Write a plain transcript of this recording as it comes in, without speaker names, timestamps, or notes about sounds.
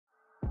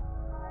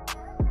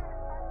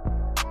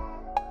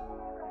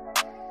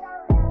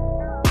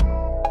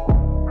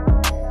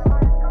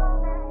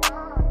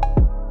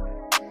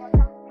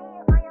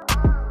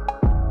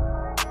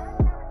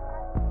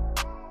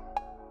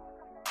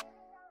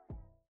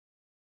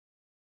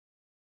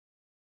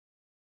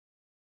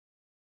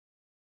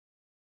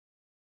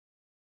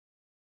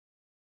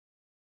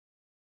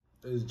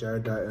It's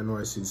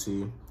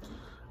Jared.nycc.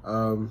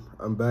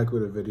 I'm back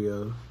with a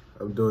video.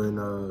 I'm doing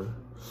a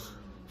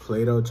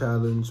Play-Doh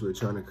challenge. We're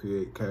trying to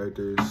create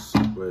characters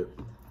with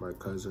my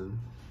cousin,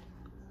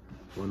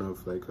 one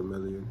of like a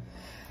million.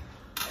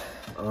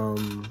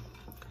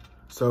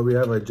 So we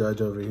have our judge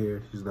over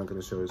here. He's not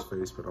gonna show his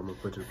face, but I'm gonna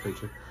put a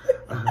picture.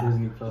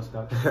 Disney Plus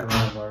got the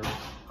coronavirus.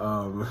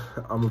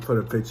 I'm gonna put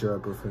a picture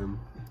up of him.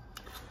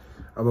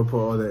 I'm gonna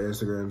put all their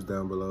Instagrams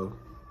down below.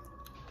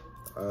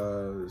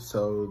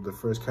 So the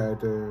first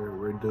character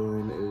we're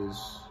doing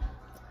is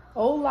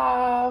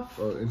Olaf.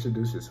 Well,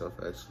 introduce yourself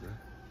actually.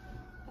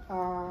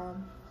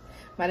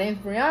 My name's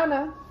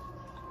Brianna.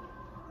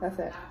 That's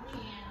it.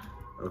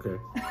 Okay.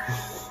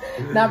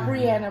 Not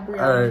Brianna.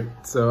 All right.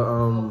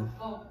 So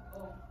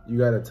you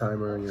got a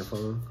timer on your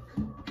phone.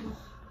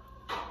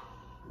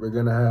 We're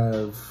gonna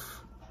have.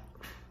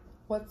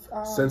 What's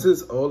Since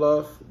it's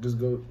Olaf, just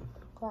go.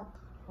 Clock.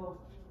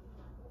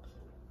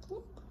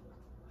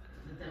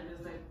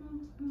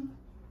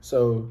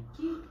 So,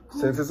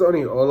 since it's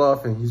only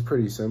Olaf and he's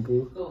pretty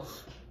simple,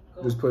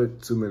 just put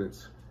 2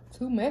 minutes.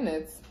 2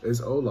 minutes? It's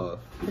Olaf.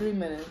 3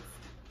 minutes.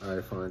 All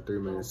right, fine, 3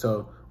 minutes.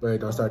 So, wait,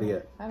 don't start it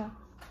yet. I know.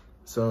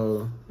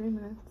 So, 3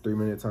 minutes. 3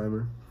 minute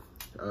timer.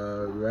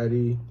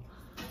 Ready,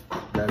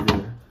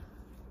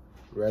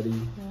 ready,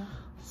 Yeah.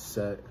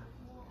 set,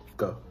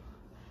 go.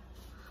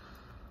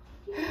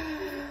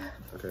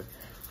 Okay.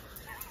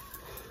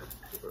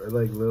 We're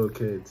like little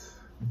kids.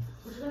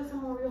 Would you guys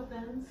have more real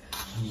pens?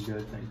 I'm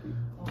good, thank you.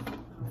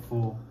 I'm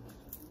full.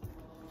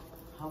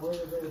 How were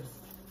the ribs?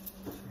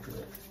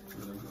 Good.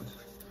 Really good.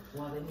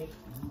 Why they make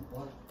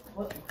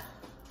what?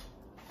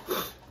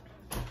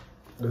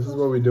 This is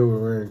what we do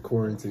when we're in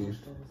quarantine.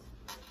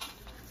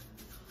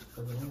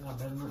 So they ain't got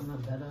nothing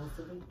better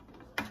to do.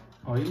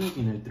 Oh, you're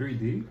making it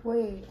 3D?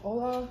 Wait,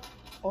 Olaf,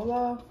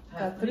 Have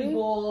got 3 3?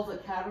 balls, a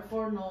cat with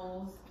 4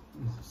 nose.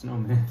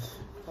 Snowman.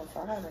 Oh, so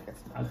I gotta make it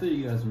I small. thought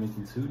you guys were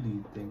making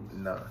 2D things.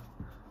 Nah,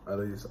 at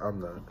least I'm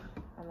not.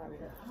 I'm not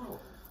here.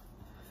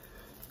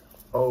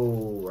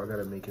 Oh, I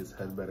gotta make his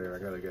head better. I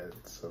gotta get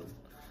some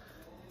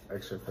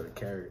extra for the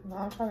carrot. No,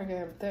 I'm trying to get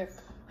him thick.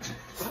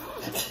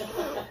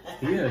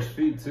 He has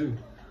feet too.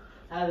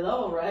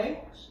 Hello,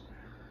 right?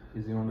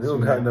 He's the only We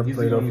don't got enough he's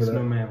the Play-Doh only for that.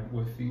 snowman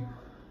with feet.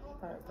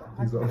 Alright, then.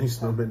 He's the only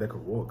snowman that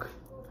can walk.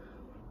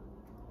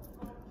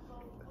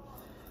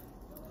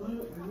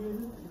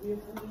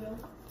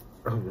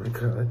 Oh my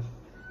god.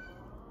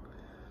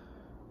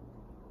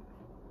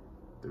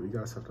 Dude, we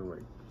got something like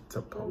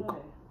to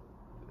poke.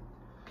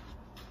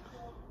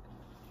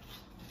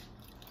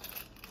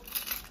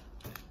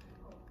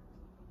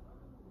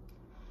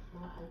 I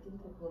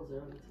think they close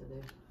early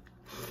today.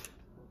 I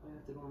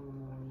have to go in the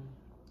morning.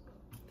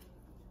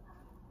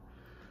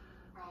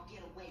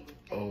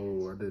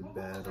 Oh, I did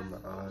bad on the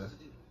eye.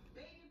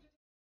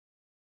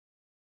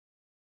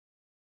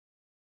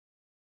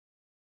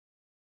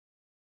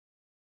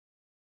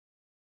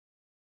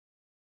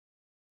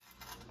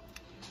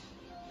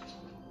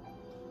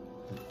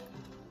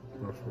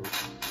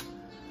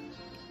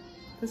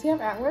 Does he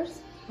have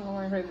antlers? I'm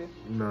going crazy.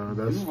 No,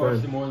 that's You watched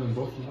it Fen. more than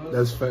both of us?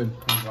 That's Fen.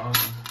 Wow.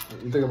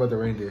 You think about the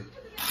reindeer.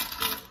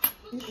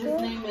 You His sure?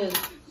 name is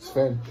It's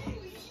Fen.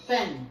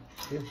 Fen.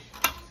 Yeah.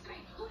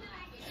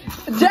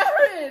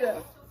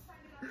 Jared!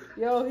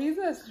 Yo, he's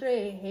a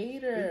straight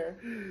hater.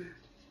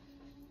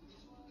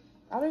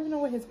 I don't even know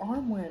where his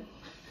arm went.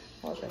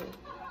 Oh, okay.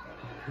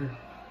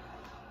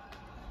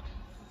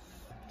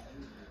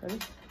 Ready?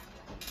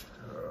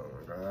 Oh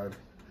my god.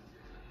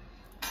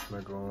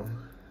 Not going.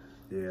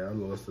 Yeah, I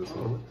lost this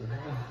one.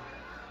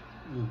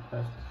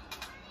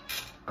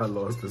 I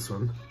lost this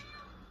one.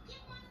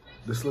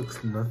 This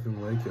looks nothing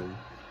like him.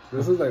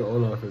 This is like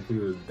Olaf if he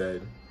was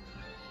dead.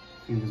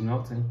 He was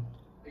melting.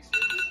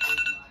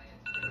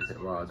 Okay,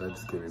 wow, that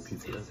just gave me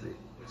PTSD.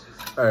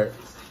 Alright,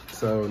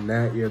 so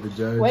Nat, you're the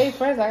judge. Wait,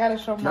 first I gotta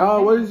show my No,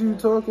 hand. what is you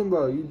talking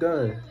about? You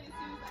done.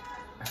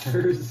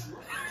 Hers.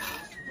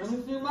 Let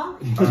me see my.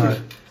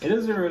 Alright. It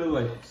doesn't really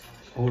look like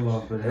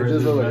Olaf, but It hers just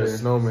is looks like a better.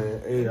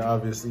 snowman. It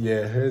obviously,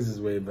 yeah, hers is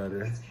way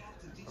better.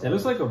 It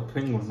looks like a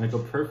penguin, like a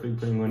perfect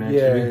penguin actually.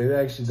 Yeah, it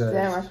actually does.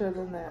 Damn, I should have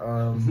done that.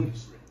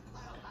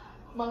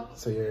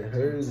 So yeah,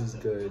 hers is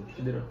good.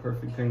 He did a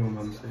perfect penguin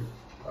by mistake.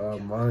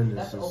 Mine is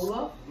That's just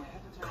Olaf?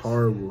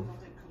 horrible.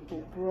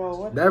 Bro,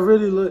 what? That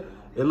really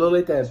it looked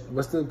like that,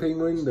 what's the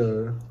penguin?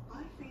 The,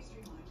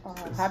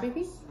 Happy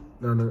Feet?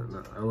 no,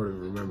 I would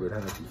have remembered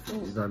Happy Feet.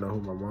 You gotta know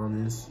who my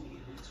mom is.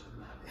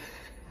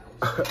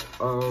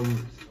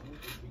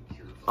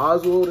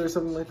 Oswald or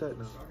something like that?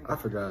 No, I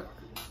forgot.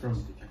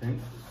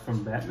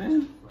 From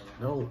Batman?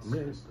 No,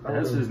 man.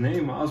 That's his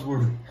name,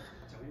 Oswald.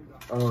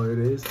 Oh, it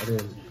is? I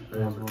didn't.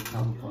 Oswald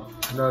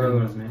Cobblepot. No.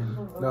 Penguin's name.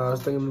 No, I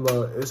was thinking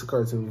about, it's a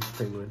cartoon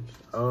penguin.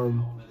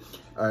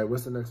 Alright,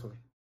 what's the next one?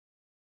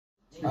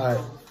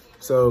 Alright,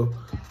 so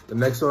the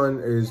next one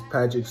is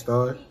Patrick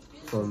Star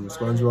from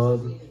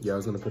SpongeBob. Yeah, I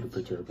was gonna put a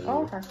picture up.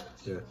 Oh, okay.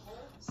 Yeah.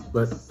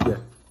 But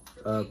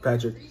yeah,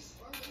 Patrick.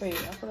 Wait,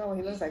 I forgot what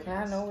he looks like. Can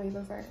I know what he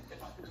looks like?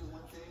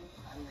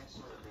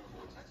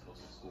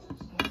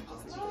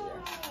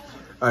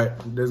 Alright,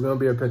 there's gonna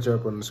be a picture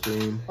up on the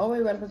screen. Oh, wait,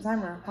 we gotta put the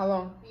timer. How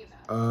long?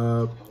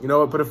 You know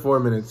what? Put it 4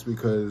 minutes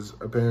because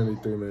apparently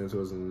 3 minutes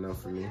wasn't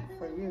enough for me.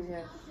 For you,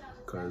 yeah.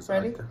 Cause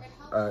Ready?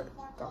 Alright,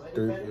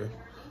 3, yeah.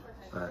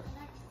 Alright.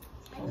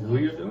 Who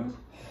you doing?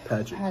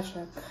 Patrick.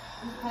 Patrick.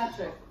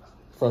 Patrick.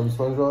 From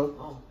SpongeBob?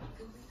 Oh.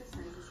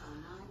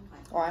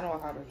 Oh, I know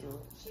how to do it.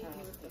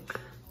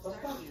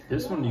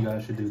 This one you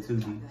guys should do too.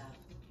 D.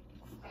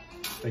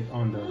 Like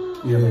on the.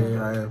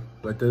 Yeah, I am.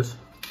 Like this?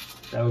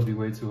 That would be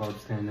way too hard to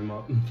stand him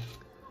up.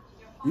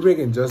 You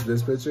making just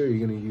this picture? Or you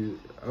gonna use?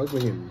 I was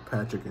making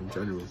Patrick in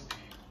general.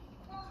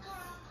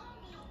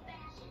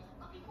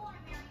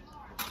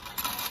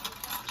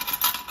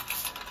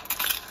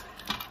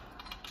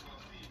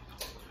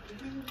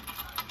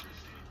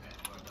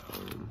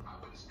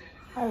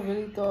 I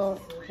really thought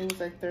it was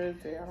like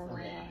Thursday. I don't know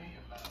why.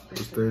 It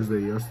was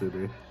Thursday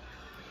yesterday.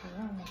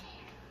 Yeah.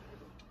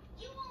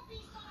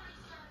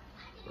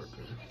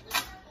 Okay.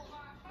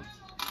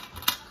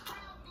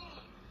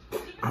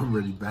 I'm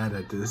really bad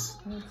at this.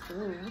 Me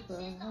too. What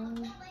the hell?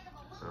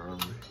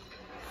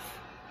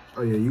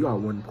 Oh yeah, you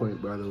got 1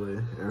 point by the way.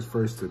 And it's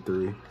 1st to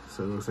 3,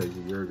 so it looks like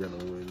you're gonna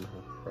win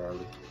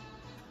probably.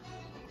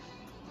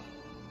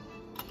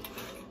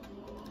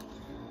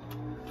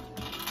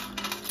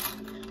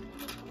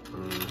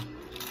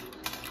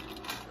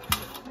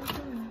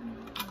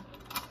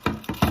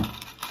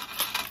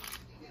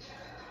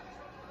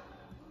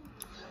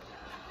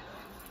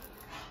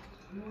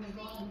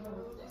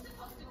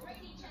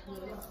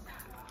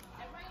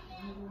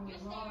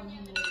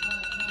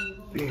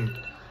 Damn.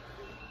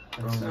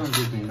 That sound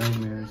gives me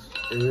nightmares.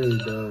 It really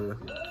does.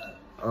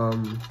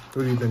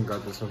 Who do you think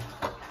got this one?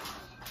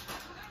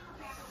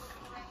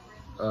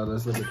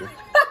 Let's look at this.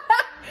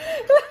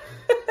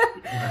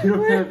 You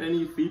don't have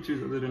any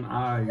features other than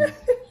eyes.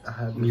 I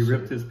have And this you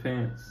ripped shit. his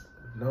pants.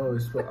 No,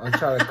 it's I'm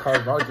trying to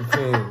carve out the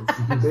pants.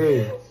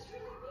 Damn.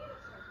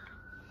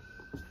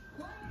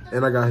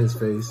 And I got his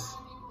face.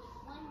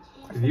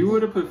 If you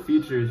would have put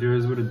features,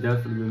 yours would have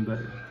definitely been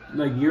better.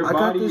 Like your I got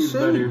body the is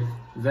shape. better.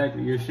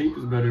 Exactly, your shape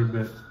is better,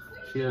 but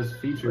she has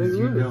features. Wait,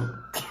 You look. don't.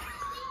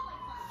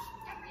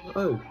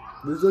 Oh,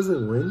 this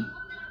doesn't win?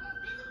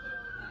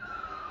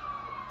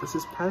 This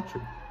is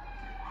Patrick.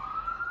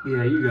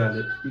 Yeah, you got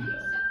it. You got it.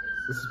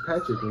 This is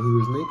Patrick when he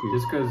was naked.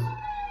 Just because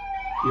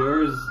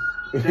yours.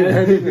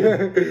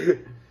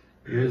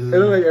 Yours is. It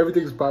looked like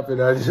everything's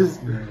popping out.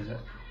 Just Yeah,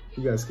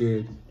 he got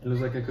scared. it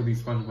looks like it could be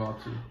SpongeBob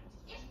too.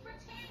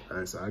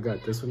 Alright, so I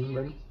got this one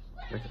then.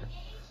 Okay.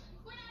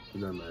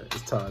 No, man,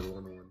 it's tied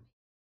 1-1.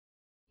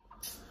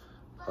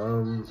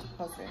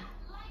 Okay.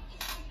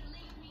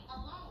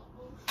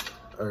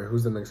 Alright,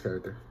 who's the next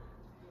character?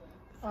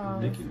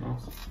 Mickey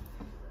Mouse.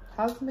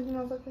 How's Mickey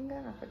Mouse looking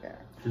again? I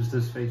forget. Just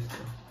this face.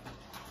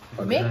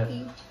 Though.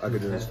 Mickey. I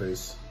could do his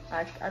face.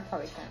 I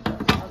probably can't,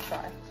 but I'll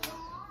try.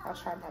 I'll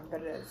try my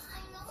best.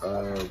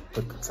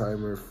 Put the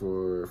timer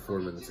for 4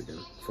 minutes again.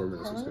 4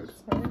 minutes is good.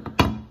 Sorry.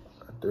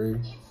 3,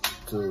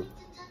 2,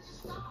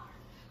 1.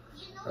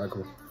 Alright,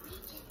 cool.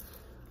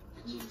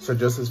 So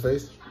just his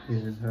face? Yeah,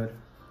 his head.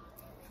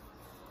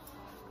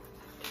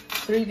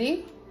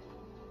 3D?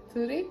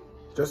 2D?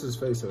 Just his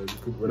face, so you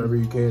could, whatever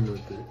you can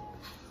with it.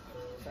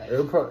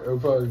 It'll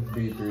probably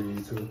be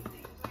 3D too.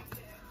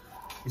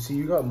 You see,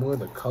 you got more of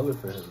the color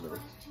for him though.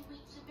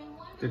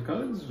 The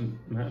color doesn't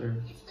matter.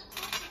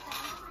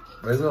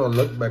 But it's gonna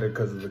look better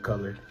because of the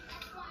color.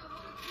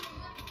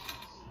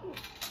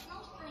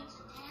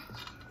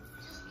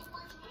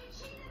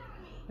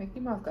 Mickey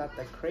Mouse got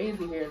the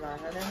crazy hair on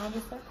her. Didn't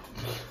notice that?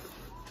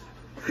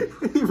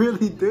 He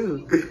really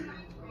do. He got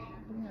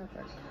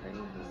that crazy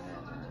hair.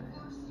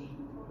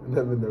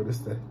 Never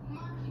noticed that.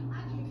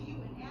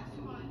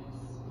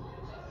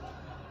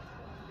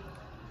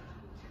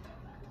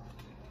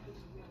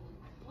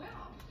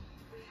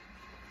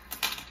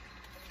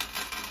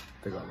 I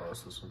think I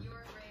lost this one.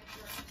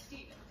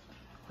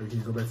 Wait, can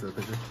you go back to the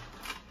picture?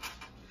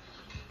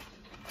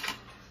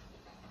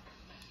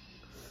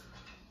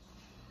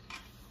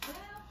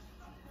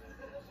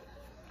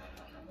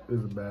 This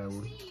is a bad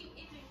one.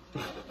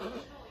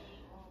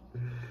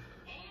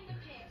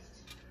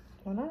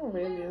 Well, not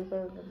really. It's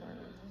better than mine.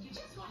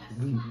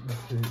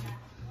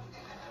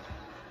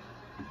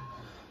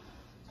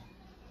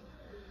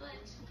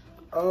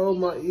 Oh,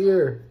 my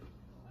ear.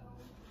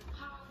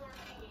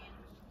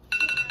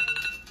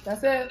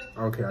 That's it.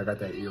 Okay, I got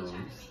that ear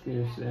on.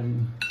 Scares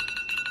them.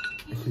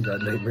 You got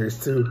nightmares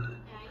too.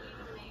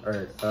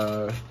 Alright,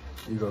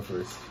 you go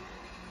first.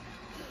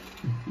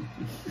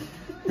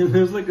 It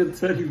looks like a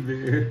teddy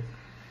bear.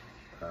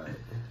 Alright.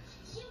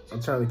 I'm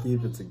trying to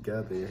keep it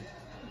together.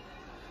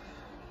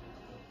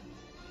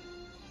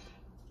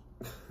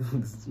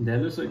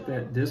 That looks like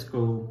that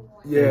disco.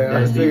 Yeah, I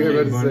that was thinking DJ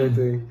about the Bunny. same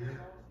thing.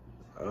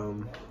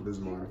 This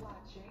morning.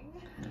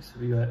 So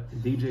we got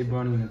DJ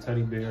Bunny and a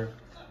teddy bear.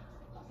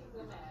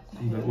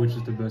 But which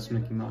is the best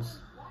Mickey Mouse?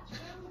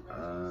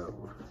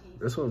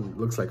 This one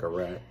looks like a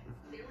rat.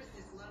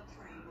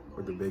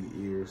 With the big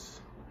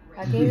ears.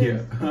 I gave Yeah,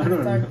 it I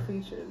don't dark know.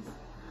 features.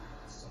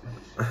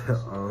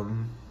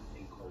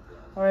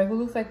 All right, who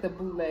looks like the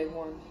bootleg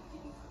one?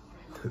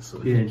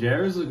 Yeah,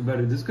 Jared's look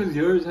better. Just because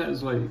yours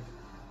has like,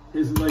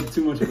 it's like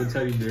too much of a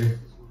teddy bear.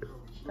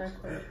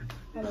 Perfect.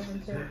 I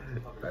don't care.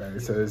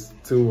 Alright, so it's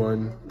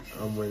 2-1.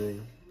 I'm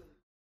winning.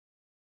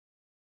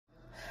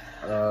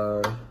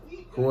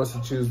 Who wants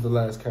to choose the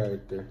last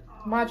character?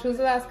 Mom, choose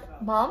the last.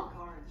 Mom?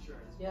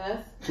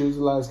 Yes. Choose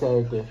the last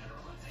character.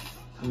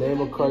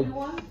 Name a card.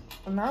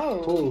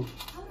 No. Who?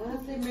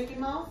 Let's say Mickey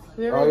Mouse.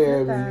 We Oh already yeah,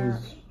 did we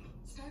that. use.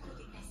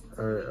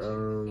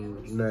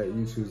 Alright, Nat,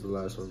 you choose the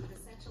last one.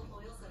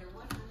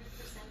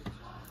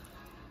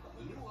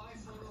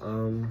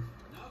 I'm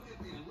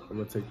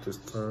gonna take this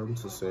time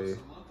to say,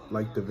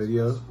 like the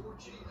video.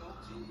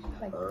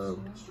 Like,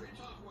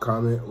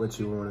 Comment what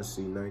you want to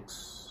see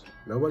next.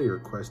 Nobody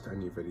request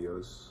any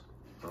videos.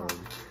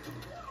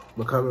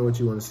 But comment what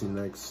you want to see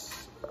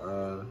next.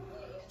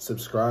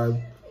 Subscribe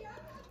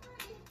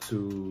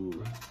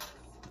to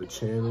the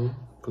channel,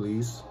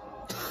 please.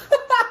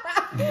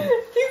 he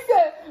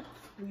said,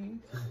 please.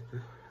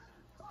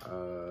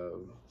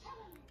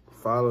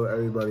 Follow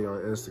everybody on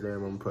Instagram.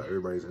 I'm gonna put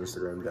everybody's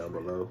Instagram down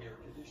below.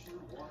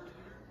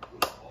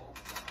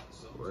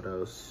 What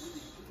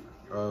else?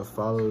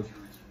 Follow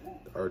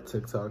our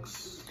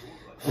TikToks.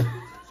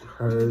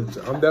 Hers.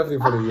 I'm definitely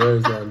putting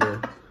yours down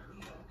there.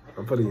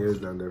 I'm putting yours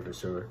down there for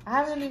sure. I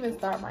haven't even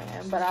started mine,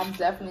 but I'm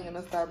definitely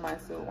gonna start mine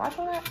soon. Watch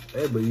on that.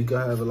 Hey, but you can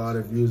have a lot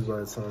of views by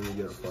the time you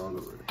get a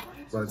follower.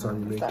 By the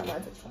time you make Start it. my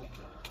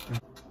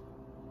TikTok.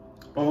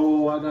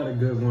 Oh, I got a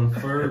good one.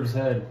 Ferb's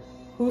head.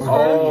 Who's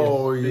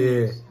Oh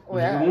Phineas. yeah. Oh,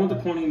 yeah. The one with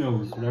the pointy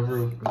nose,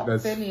 whatever.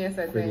 That's Phineas,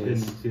 I think.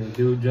 Phineas. Phineas, yeah,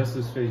 dude, just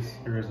his face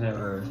or his head.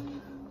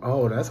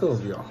 Oh, that's gonna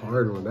be a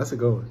hard one. That's a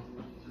good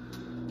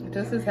one.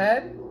 Just his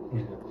head?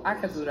 Yeah. I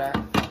could do that.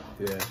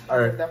 Yeah. I All could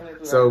right. definitely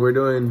do So that. we're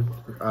doing.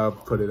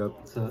 Put it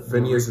up. So,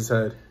 Phineas's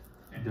head.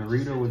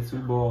 Dorito with 2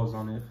 balls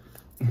on it.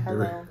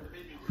 Hello.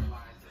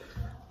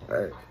 All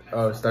right.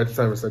 Oh, start the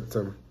timer. Start the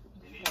timer.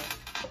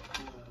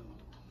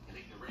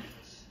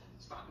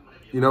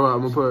 You know what?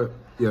 I'm gonna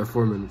put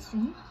 4 minutes.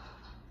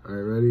 All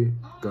right, ready?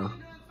 Go.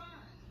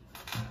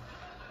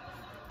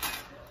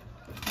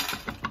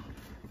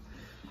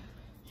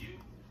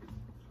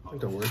 I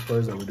think the worst part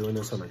is that we're doing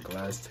this on a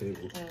glass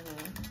table.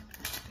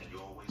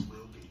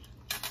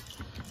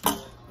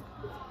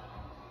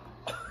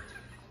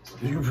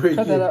 You break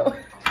Cut that it. out.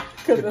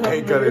 Cut that I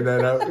ain't out. cutting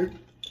that out.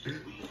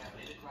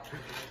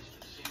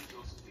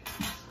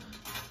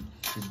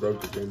 You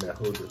broke the thing that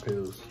holds your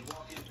pills.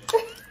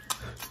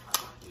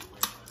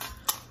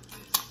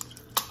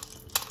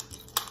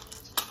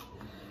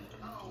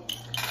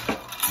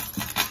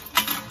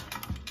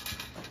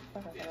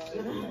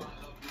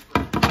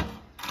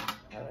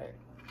 Alright.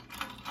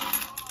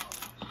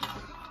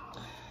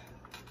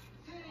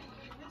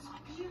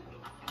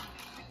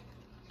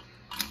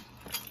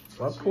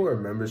 My poor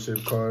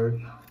membership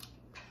card.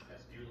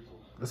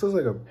 This looks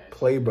like a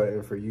play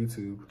button for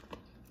YouTube.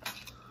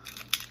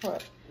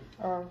 What?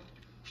 Oh,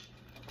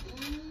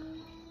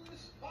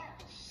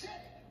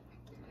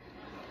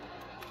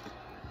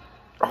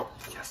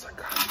 yes, I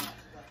got it.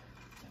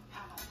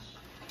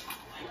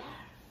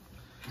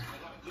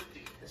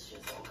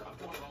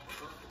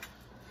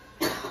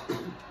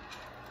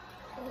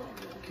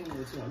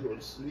 I go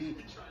to sleep.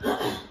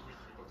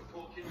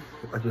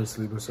 I've been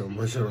sleeping so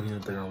much, I don't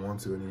even think I want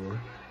to anymore.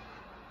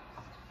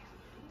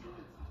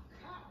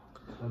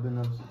 I've been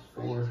up since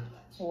 4.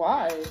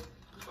 Why?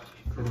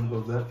 Couldn't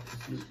go back to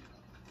sleep.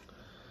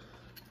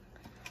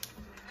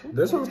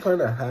 This one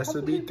kind of has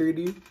to be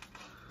 3D.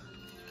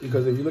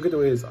 Because if you look at the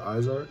way his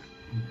eyes are,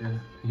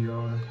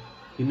 Yeah,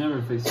 he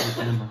never faced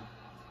the camera.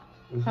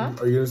 Huh?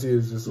 all you're gonna see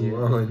is just a Yeah.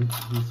 line.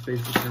 He's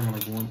faced the camera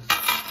like once.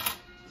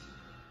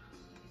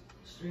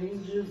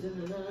 Strangers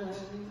in the night.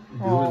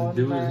 Oh,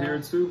 Do his man. hair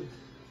too.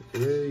 Yeah,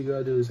 you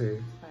gotta do his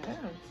hair. I am.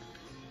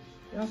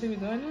 You don't see me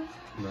doing this?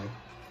 No.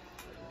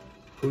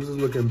 Who's is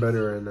looking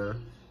better right now?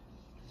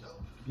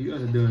 You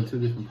guys are doing 2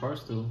 different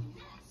parts though.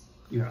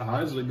 Your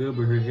eyes look good,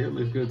 but her hair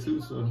looks good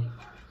too. So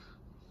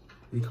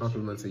He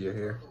complimented your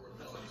hair.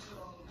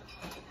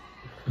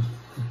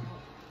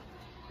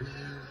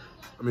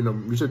 I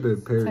mean, we should do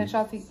Perry. Ten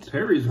shots each.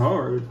 Perry's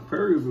hard.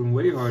 Perry's been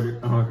way harder.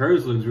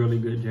 Hers looks really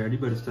good, Jared. You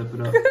better step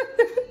it up.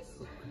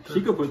 She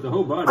could put the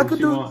whole body I if could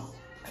she do- want.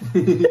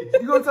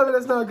 You gonna tell me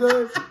that's not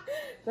good?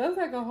 That's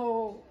like a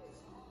whole.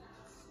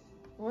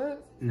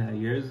 What? Nah,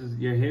 your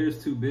hair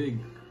is too big.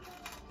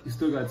 You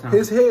still got time.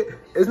 His hair,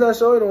 it's not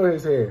showing on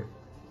his hair.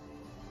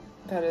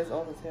 That is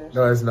all his hair.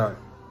 No, it's not.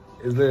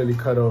 It's literally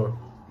cut off.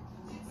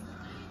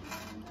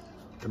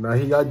 And now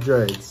he got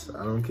dreads.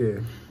 I don't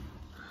care.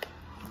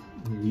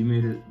 You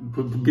made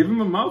it. Give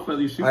him a mouth at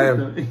least. I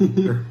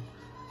am.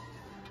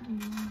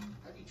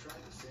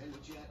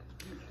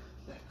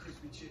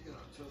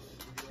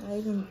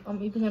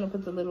 I'm even gonna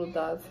put the little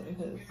dots in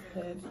his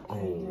head.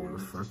 Oh, the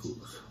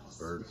freckles.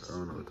 Or, I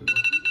don't know what to do.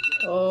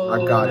 Oh.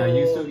 I got Nah,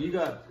 it. you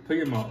got put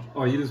your mouth.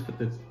 Oh, you just put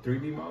the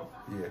 3D mouth.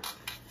 Yeah,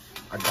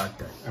 I got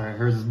that. All right,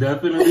 hers is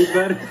definitely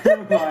better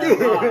by a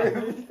lot.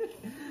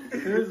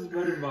 Hers is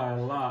better by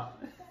a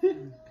lot.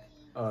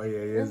 Oh yeah,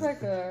 It's yeah.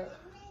 like a.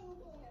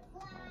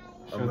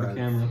 Show the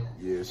camera.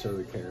 Yeah, show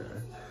the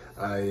camera.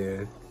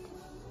 Yeah.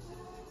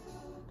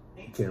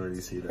 You can't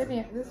really see that.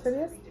 This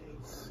video?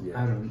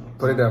 Yeah. I don't know.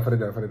 Put it down, put it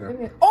down, put it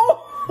down.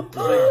 Oh! It's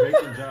like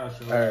Drake and Josh.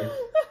 Alright.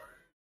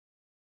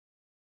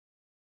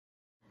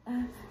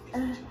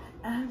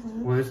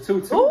 Well, it's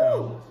 2-2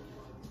 now.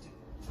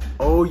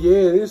 Oh, yeah,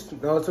 it is.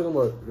 No, I was talking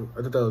about,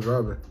 I thought that was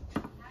Robin.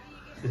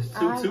 It's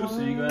 2-2, so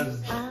you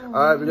guys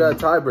Alright, we got a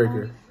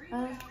tiebreaker.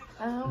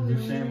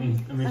 do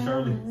Sammy. I mean,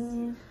 Charlie.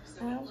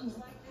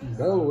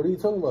 No, what are you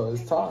talking about?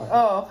 It's tied.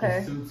 Oh, okay.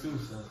 It's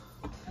 2-2, so.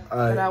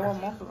 But I Alright.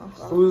 want most of them.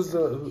 So. Who's the,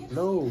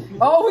 no.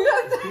 Oh, we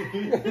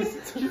got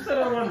She said I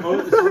won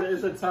most of them.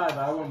 It's a tie, but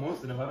I won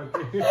most of them. I don't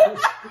care.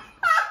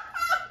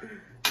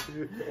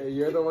 Hey,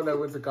 you're the one that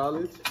went to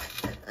college?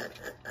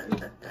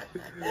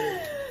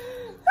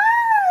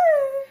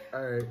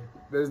 Alright,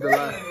 there's the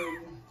last.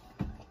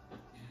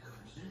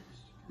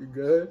 You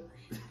good?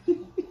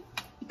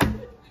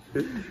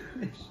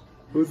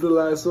 Who's the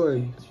last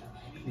one?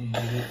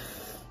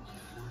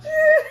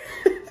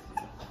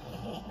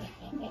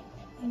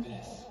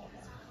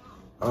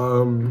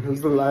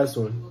 Who's the last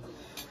one?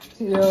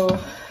 Yo,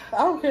 I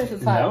don't care if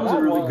it's That was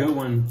a really good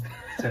one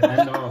to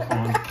end off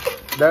on.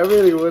 That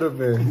really would have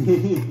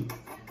been.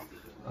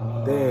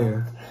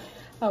 Damn.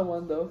 I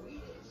won though.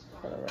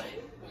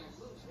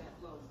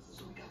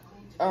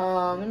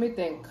 Alright. Let me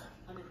think.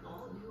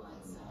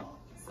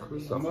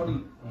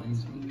 Somebody.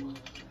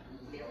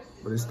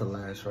 But it's the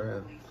last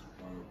round.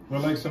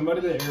 Well, like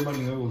somebody that everybody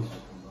knows.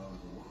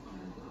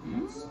 Let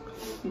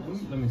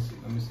me see.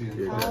 Let me see.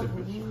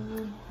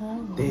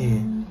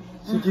 Damn.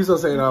 She keeps on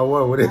saying I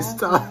won when it's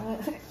time.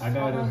 I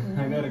got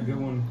a good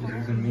one because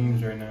it's in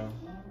memes right now.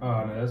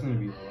 Oh no, that's gonna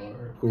be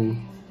hard. Who?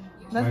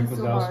 That's Mike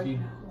too hard. Wazowski.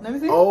 Let me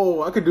see.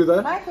 Oh, I could do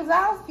that. Mike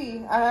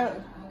Wazowski.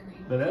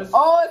 But that's.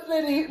 Oh, it's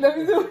Liddy. Let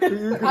me do it.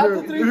 You I'll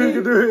can do do 3 it. You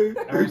can do it.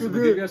 Alright, You so can the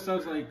do big it. guy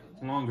stuff's like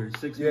longer,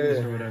 6 Yeah.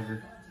 minutes or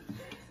whatever.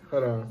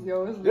 Hold on.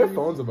 Yo, it's Your Liddy.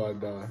 phone's about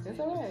to die. It's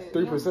alright.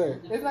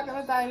 3%. It's not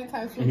gonna die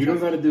anytime soon. And you don't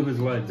gotta do his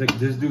legs. Like,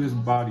 just do his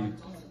body.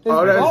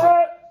 Oh,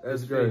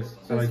 that's His great. face.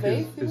 So His like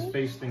face, his you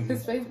face thing.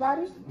 His face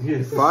body?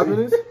 Yes. 5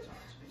 minutes?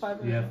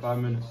 5 minutes. Yeah, 5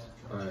 minutes.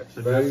 Alright,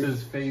 So that's ready?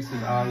 his face,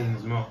 his eyes, and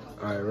his mouth.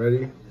 Alright,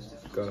 ready?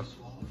 Go.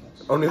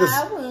 Only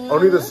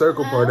the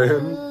circle part of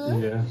him.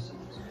 Yeah.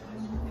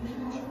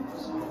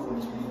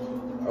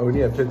 Oh, we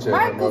need a picture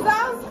Mike of him.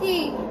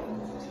 Wazowski.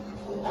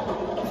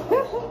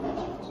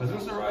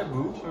 Wasn't Sarai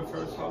Boo her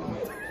first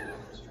Halloween?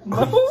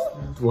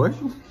 What?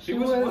 She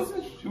was I about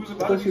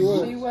thought to she be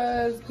was. She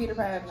was Peter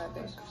Pan, I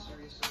think.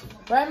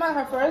 Right, Ma?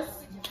 Her first?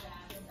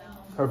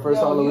 Her first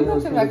Yo, Halloween you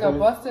was looking like a Peter Pan?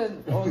 busted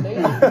old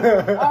lady.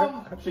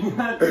 She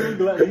got 2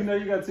 glasses. You know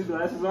you got 2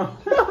 glasses on?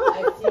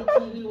 I see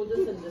TV with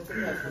this and this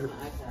and that's on my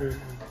iPad.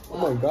 Oh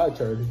my God,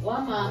 Charlie.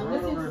 Well, Mom,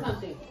 listen to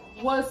something.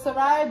 Was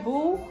Sarai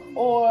Boo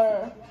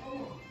or...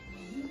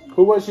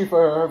 Who was she for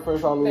her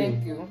first Halloween?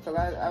 Thank you, because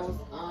I was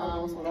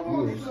what I You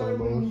was. so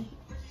low.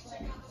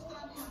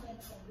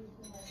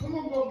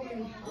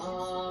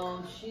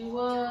 She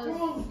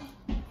was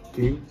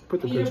Can you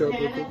put the Peter picture up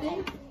Pan, real I quick?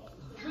 think.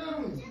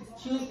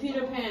 She was Peter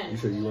You Pan.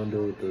 sure you want to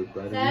do it with the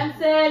writing?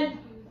 Samson.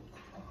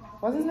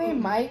 What's his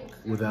name? Mike?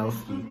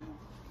 Wazowski.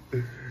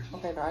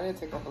 Okay, no, I need to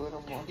take off a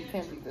little more. He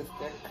can't be this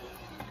thick.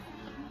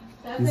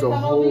 Samson, He's a come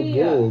whole over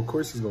here. bull. Of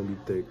course he's gonna be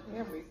thick.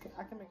 Yeah,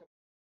 I can make a...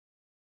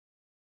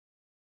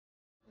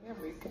 Yeah,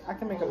 I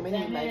can make a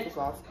mini Mike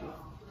Wazowski.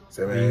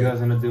 Say, Are you guys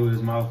gonna do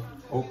his mouth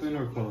open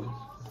or closed?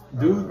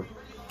 Do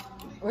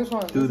Which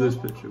one? do this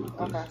picture with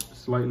this Okay.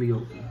 slightly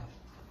open.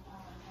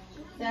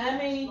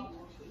 Sammy.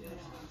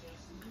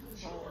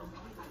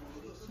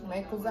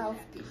 Mike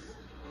Wazowski.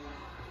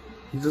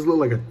 He just look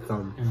like a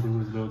thumb. And do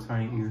his little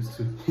tiny ears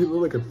too. He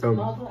look like a thumb.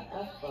 Mother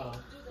effer.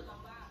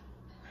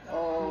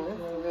 Oh,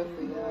 this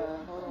is yeah.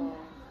 Hold on.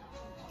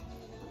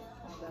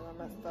 Oh, damn,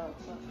 I messed up.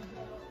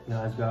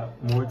 Now I've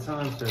got more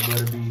time, so it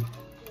better be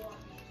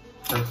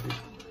perfect.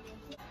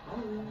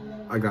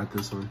 I got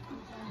this one.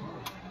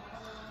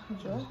 You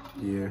sure?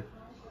 Yeah.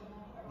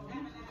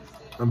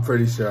 I'm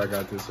pretty sure I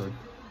got this one.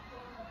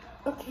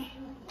 Okay.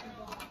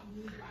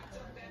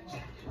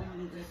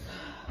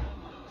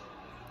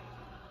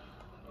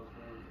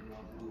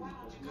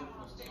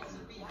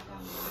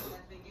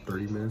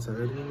 $30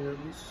 ahead of me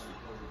at least.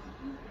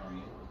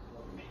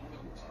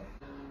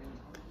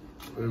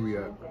 Where are we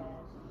at?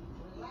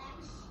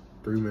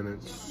 3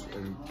 minutes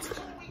and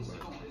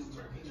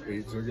what,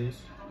 8 seconds.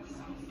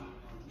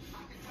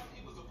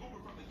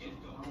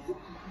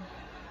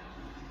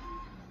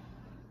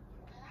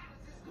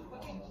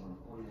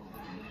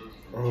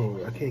 Oh,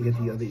 I can't get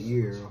the other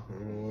ear. I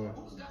don't know why.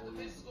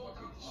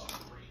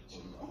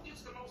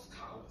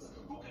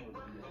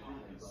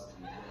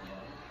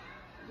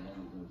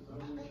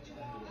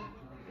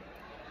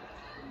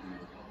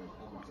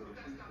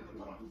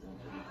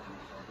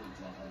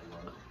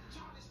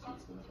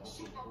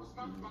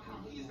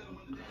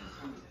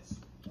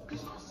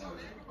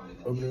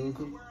 Open it real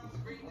quick.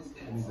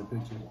 I need the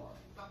picture.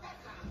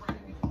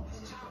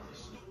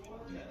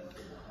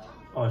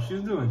 Oh,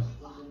 she's doing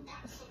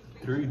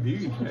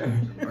 3D.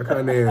 I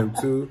kind of am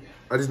too.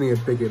 I just need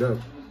to pick it up.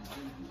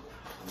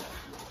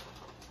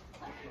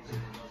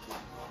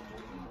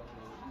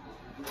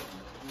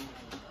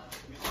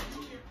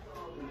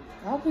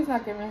 I hope he's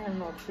not giving him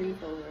no treat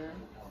over there.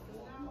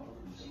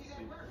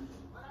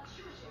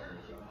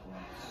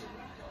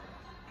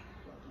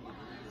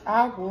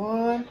 I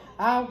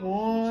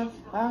won.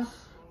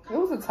 It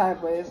was a tie,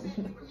 but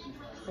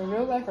in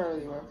real life, I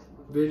really won.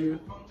 Did you?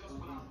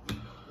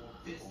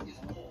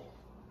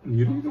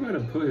 You don't even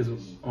gotta put his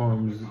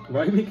arms.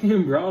 Why you making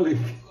him Brawly?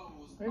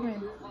 What do you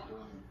mean?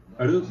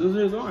 Are those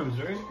are his arms,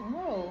 right?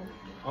 No.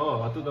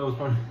 Oh, I thought that was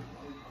part of...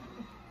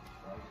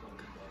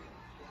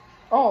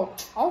 Oh,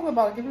 I was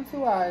about to give him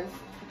 2 eyes.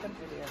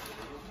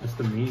 That's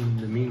the meme.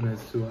 The meme has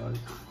 2 eyes.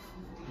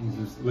 He's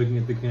just looking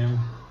at the camera.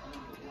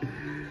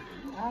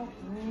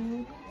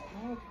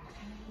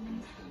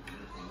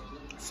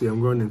 See,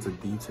 I'm going into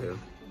detail.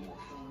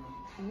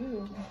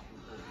 Ew.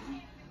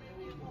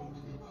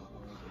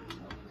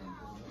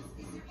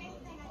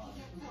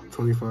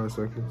 25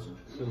 seconds.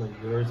 I feel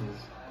like yours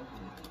is...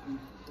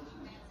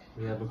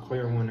 We have a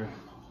clear winner.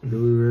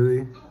 Do we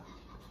really?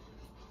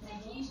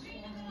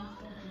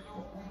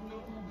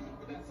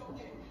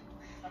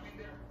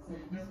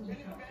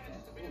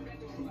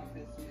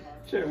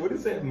 Shit, what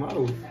is that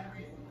mouth?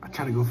 I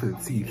try to go for the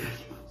teeth.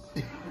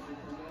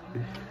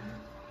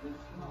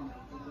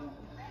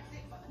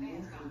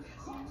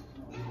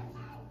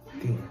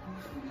 Damn.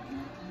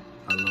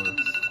 I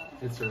lost.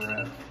 It's a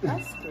wrap.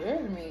 That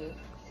scared me.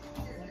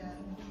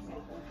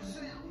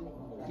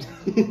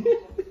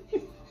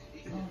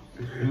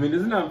 I mean,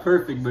 it's not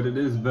perfect, but it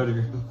is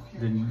better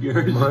than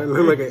yours. Mine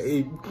look like an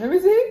ape. Let me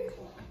see.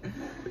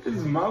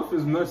 His mouth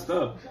is messed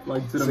up,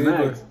 like to the See,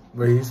 max.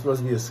 but he's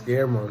supposed to be a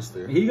scare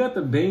monster. He got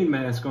the Bane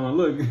mask on.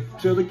 Look,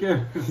 show the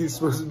camera. He's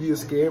supposed to be a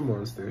scare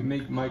monster. We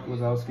make Mike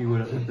Wazowski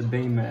with the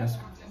Bane mask.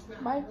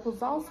 Mike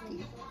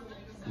Wazowski.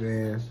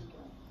 Man.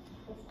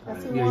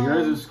 That's Yeah,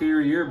 yours is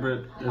scarier,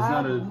 but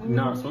it's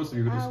not supposed to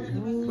be really scary.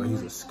 But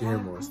he's a scare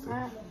monster.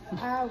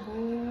 I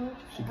won.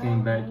 She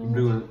came back. You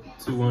blew a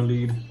 2-1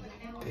 lead.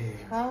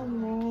 Damn. I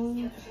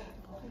won.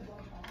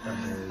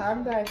 How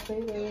did I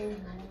say that?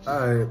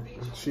 Alright,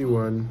 she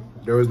won.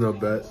 There was no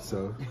bet,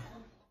 so